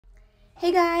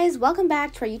Hey guys, welcome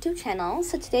back to our YouTube channel.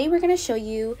 So today we're going to show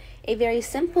you a very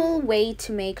simple way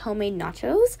to make homemade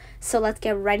nachos. So let's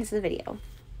get right into the video.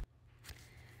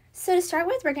 So to start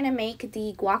with, we're going to make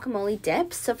the guacamole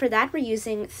dip. So for that, we're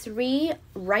using 3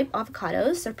 ripe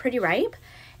avocados. They're pretty ripe.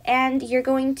 And you're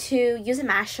going to use a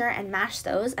masher and mash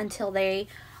those until they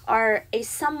are a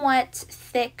somewhat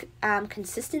thick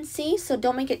consistency. So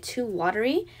don't make it too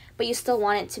watery, but you still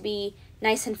want it to be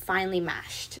nice and finely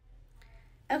mashed.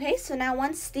 Okay, so now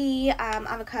once the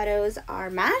avocados are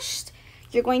mashed,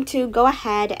 you're going to go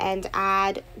ahead and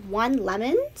add 1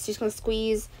 lemon. So you're just going to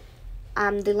squeeze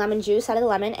the lemon juice out of the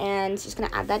lemon and just going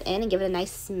to add that in and give it a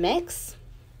nice mix.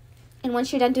 And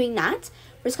once you're done doing that,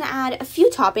 we're just going to add a few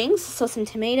toppings. So some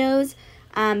tomatoes,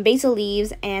 basil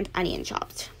leaves, and onion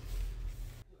chopped.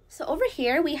 So over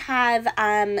here we have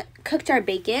cooked our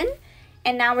bacon.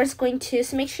 And now we're just going to,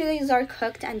 so make sure these are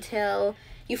cooked until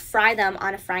you fry them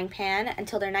on a frying pan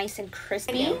until they're nice and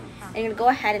crispy. And you're going to go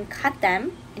ahead and cut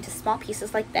them into small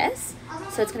pieces like this.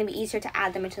 So it's going to be easier to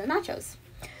add them into the nachos.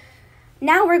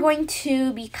 Now we're going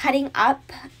to be cutting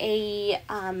up a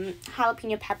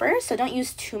jalapeno pepper. So don't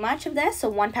use too much of this. So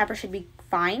 1 pepper should be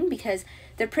fine because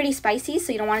they're pretty spicy.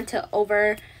 So you don't want it to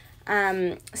over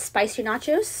spice your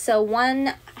nachos. So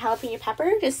 1 jalapeno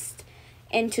pepper just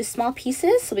into small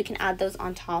pieces so we can add those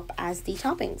on top as the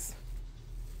toppings.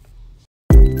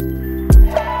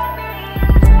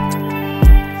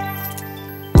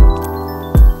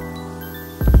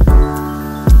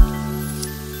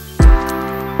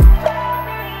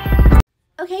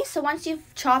 Okay, so once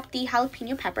you've chopped the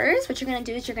jalapeno peppers, what you're going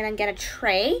to do is you're going to get a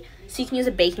tray. So you can use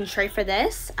a baking tray for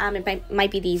this. It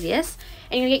might be the easiest.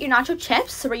 And you're going to get your nacho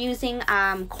chips. So we're using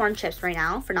corn chips right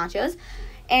now for nachos.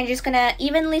 And you're just going to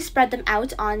evenly spread them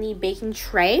out on the baking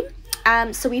tray.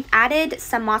 So we've added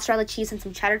some mozzarella cheese and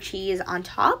some cheddar cheese on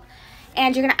top.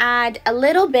 And you're going to add a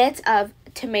little bit of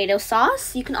tomato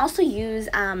sauce. You can also use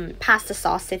pasta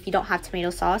sauce if you don't have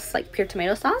tomato sauce, like pure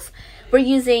tomato sauce. We're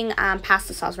using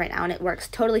pasta sauce right now and it works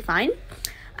totally fine.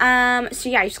 So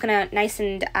yeah, you're just gonna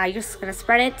you're just gonna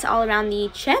spread it all around the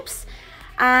chips.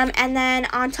 And then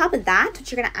on top of that, what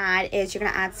you're gonna add is you're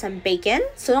gonna add some bacon.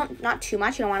 So not too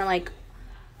much. You don't want to like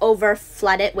over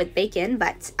flood it with bacon,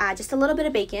 but just a little bit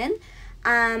of bacon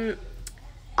on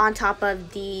top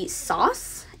of the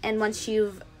sauce. And once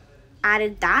you've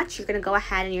added that, you're gonna go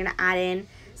ahead and you're gonna add in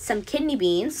some kidney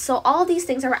beans. So all of these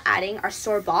things that we're adding are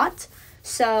store-bought.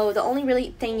 So the only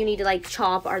really thing you need to like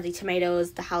chop are the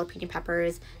tomatoes, the jalapeno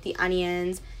peppers, the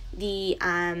onions, the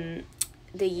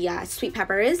sweet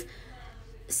peppers.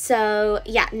 So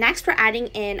yeah, next we're adding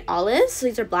in olives. So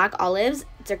these are black olives.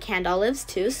 They're canned olives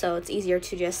too, so it's easier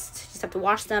to just have to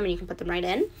wash them and you can put them right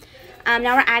in.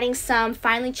 Now we're adding some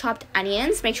finely chopped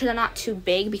onions. Make sure they're not too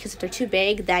big because if they're too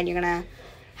big, then you're gonna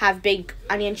have big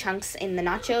onion chunks in the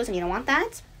nachos and you don't want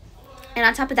that. And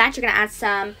on top of that, you're gonna add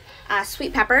some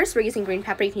sweet peppers. We're using green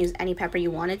pepper. You can use any pepper you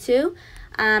wanted to.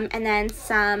 And then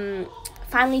some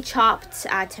finely chopped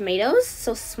tomatoes,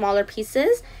 so smaller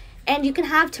pieces. And you can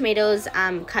have tomatoes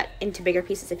cut into bigger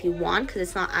pieces if you want because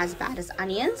it's not as bad as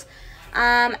onions.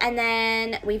 And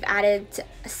then we've added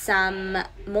some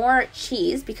more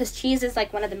cheese because cheese is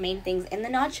like one of the main things in the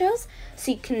nachos.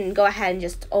 So you can go ahead and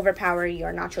just overpower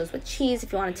your nachos with cheese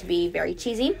if you want it to be very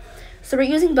cheesy. So we're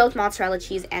using both mozzarella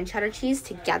cheese and cheddar cheese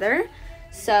together.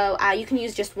 So you can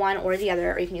use just one or the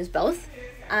other, or you can use both.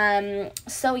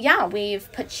 So yeah, we've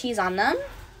put cheese on them.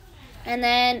 And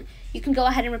then you can go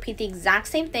ahead and repeat the exact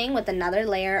same thing with another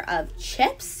layer of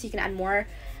chips. You can add more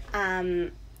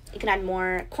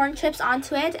corn chips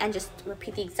onto it and just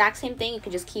repeat the exact same thing. You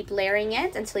can just keep layering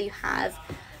it until you have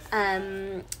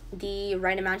the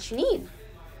right amount you need.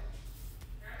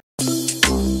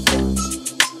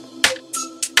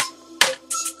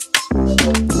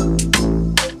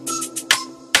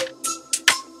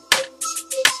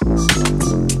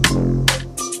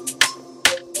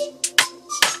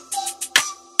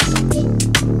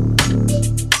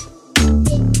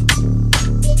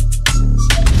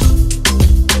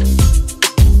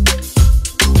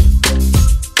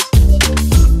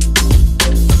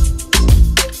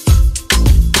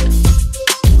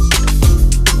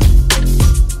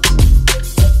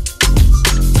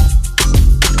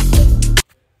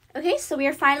 So we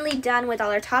are finally done with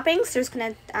all our toppings. So we're just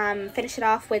going to finish it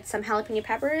off with some jalapeno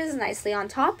peppers nicely on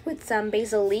top with some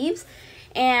basil leaves.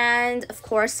 And of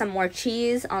course some more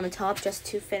cheese on the top just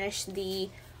to finish the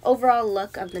overall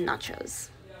look of the nachos.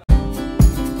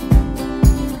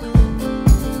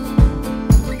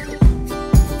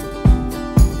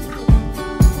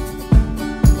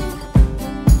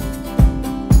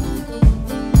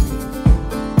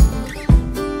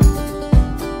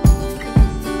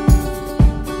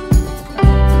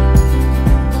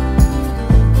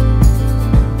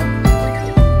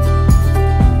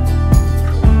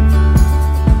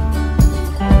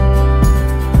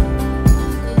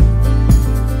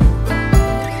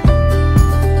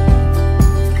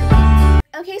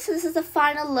 is the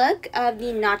final look of the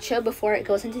nacho before it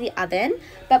goes into the oven.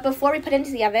 But before we put it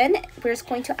into the oven, we're just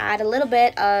going to add a little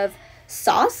bit of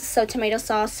sauce, so tomato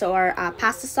sauce or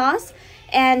pasta sauce.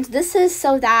 And this is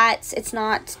so that it's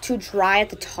not too dry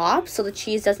at the top, so the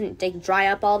cheese doesn't dry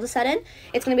up all of a sudden.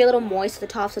 It's going to be a little moist at the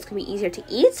top, so it's going to be easier to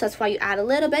eat. So that's why you add a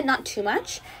little bit, not too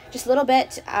much, just a little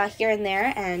bit here and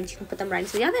there, and you can put them right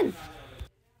into the oven.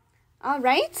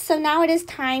 Alright, so now it is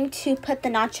time to put the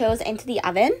nachos into the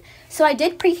oven. So I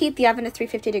did preheat the oven to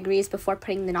 350 degrees before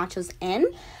putting the nachos in.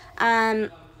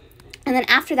 And then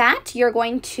after that, you're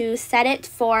going to set it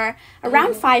for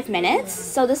around 5 minutes.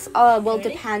 So this will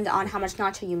depend on how much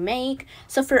nacho you make.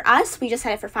 So for us, we just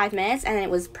set it for 5 minutes and it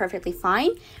was perfectly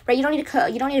fine. Right? You don't need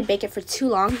to bake it for too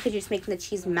long because you're just making the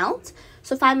cheese melt.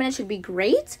 So 5 minutes should be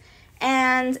great.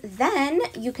 And then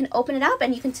you can open it up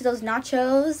and you can see those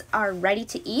nachos are ready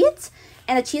to eat.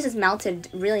 And the cheese is melted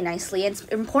really nicely. It's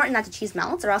important that the cheese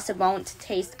melts or else it won't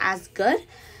taste as good.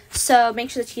 So make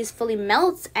sure the cheese fully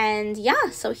melts. And yeah,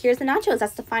 so here's the nachos.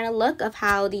 That's the final look of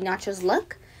how the nachos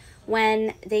look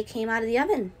when they came out of the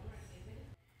oven.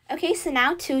 Okay, so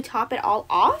now to top it all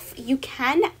off, you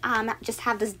can just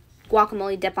have this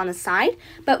guacamole dip on the side,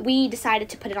 but we decided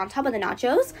to put it on top of the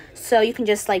nachos, so you can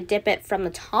just like dip it from the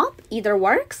top. Either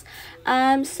works.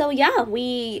 So yeah,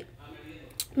 we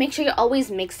make sure you're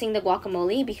always mixing the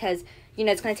guacamole because you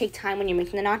know it's going to take time when you're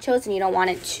making the nachos and you don't want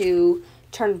it to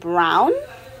turn brown.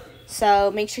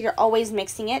 So make sure you're always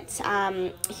mixing it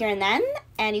here and then,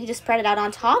 and you can just spread it out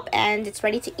on top and it's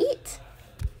ready to eat.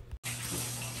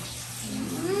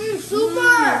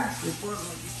 Super!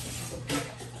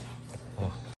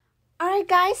 Alright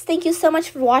guys, thank you so much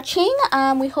for watching.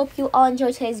 We hope you all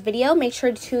enjoyed today's video. Make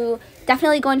sure to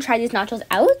definitely go and try these nachos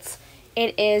out.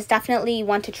 It is definitely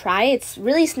one to try. It's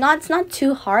not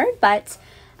too hard, but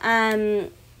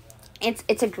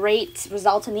it's a great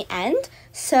result in the end.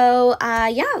 So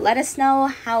yeah, let us know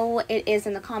how it is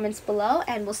in the comments below,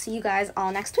 and we'll see you guys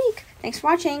all next week. Thanks for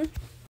watching.